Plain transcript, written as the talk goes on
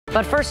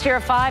But first here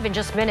at 5 in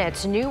just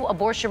minutes, new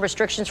abortion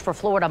restrictions for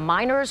Florida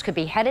minors could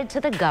be headed to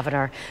the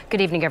governor.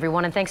 Good evening,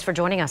 everyone, and thanks for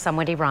joining us. I'm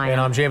Wendy Ryan.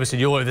 And I'm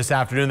Jamison Euler. This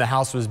afternoon, the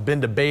House has been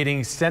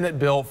debating Senate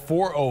Bill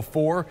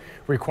 404,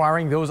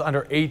 requiring those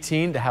under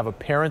 18 to have a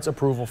parent's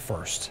approval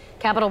first.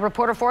 Capitol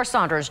reporter Forrest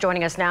Saunders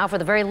joining us now for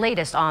the very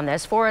latest on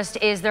this. Forrest,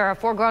 is there a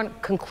foregone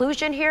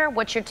conclusion here?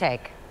 What's your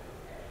take?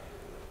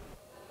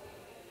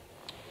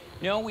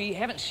 No, we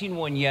haven't seen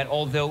one yet,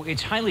 although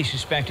it's highly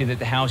suspected that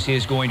the House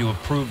is going to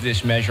approve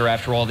this measure.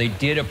 After all, they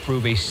did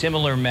approve a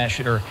similar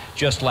measure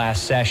just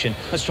last session.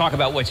 Let's talk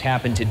about what's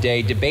happened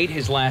today. Debate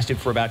has lasted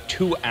for about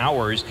 2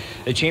 hours.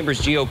 The chamber's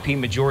GOP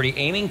majority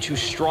aiming to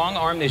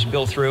strong-arm this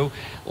bill through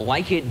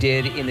like it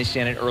did in the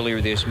Senate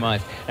earlier this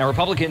month. Now,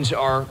 Republicans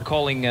are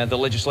calling the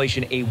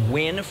legislation a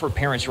win for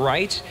parents'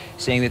 rights,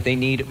 saying that they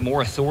need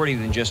more authority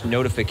than just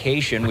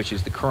notification, which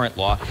is the current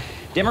law.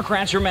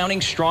 Democrats are mounting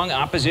strong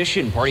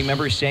opposition. Party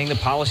members saying the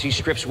policy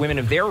strips women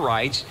of their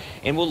rights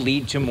and will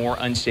lead to more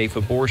unsafe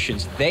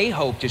abortions. They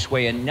hope to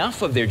sway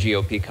enough of their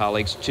GOP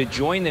colleagues to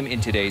join them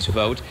in today's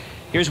vote.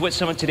 Here's what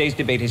some of today's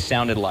debate has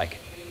sounded like.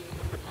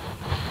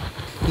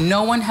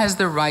 No one has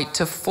the right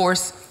to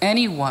force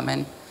any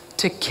woman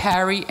to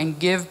carry and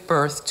give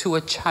birth to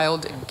a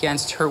child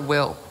against her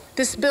will.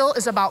 This bill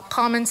is about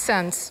common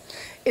sense.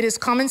 It is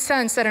common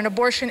sense that an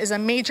abortion is a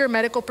major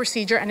medical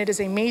procedure and it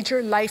is a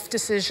major life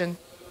decision.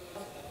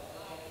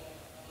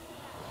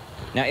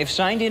 Now, if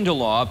signed into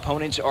law,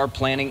 opponents are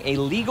planning a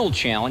legal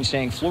challenge,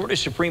 saying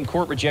Florida's Supreme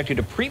Court rejected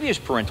a previous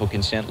parental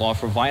consent law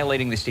for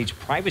violating the state's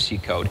privacy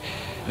code.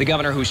 The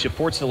governor who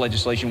supports the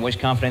legislation was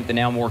confident the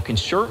now more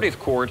conservative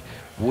court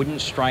wouldn't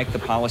strike the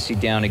policy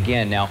down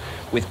again. Now,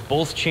 with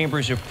both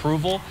chambers'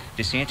 approval,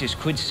 DeSantis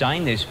could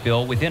sign this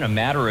bill within a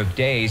matter of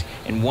days,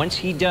 and once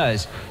he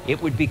does, it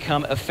would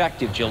become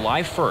effective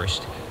July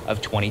 1st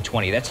of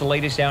 2020. That's the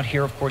latest out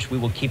here. Of course, we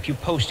will keep you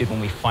posted when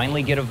we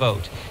finally get a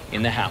vote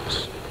in the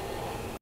House.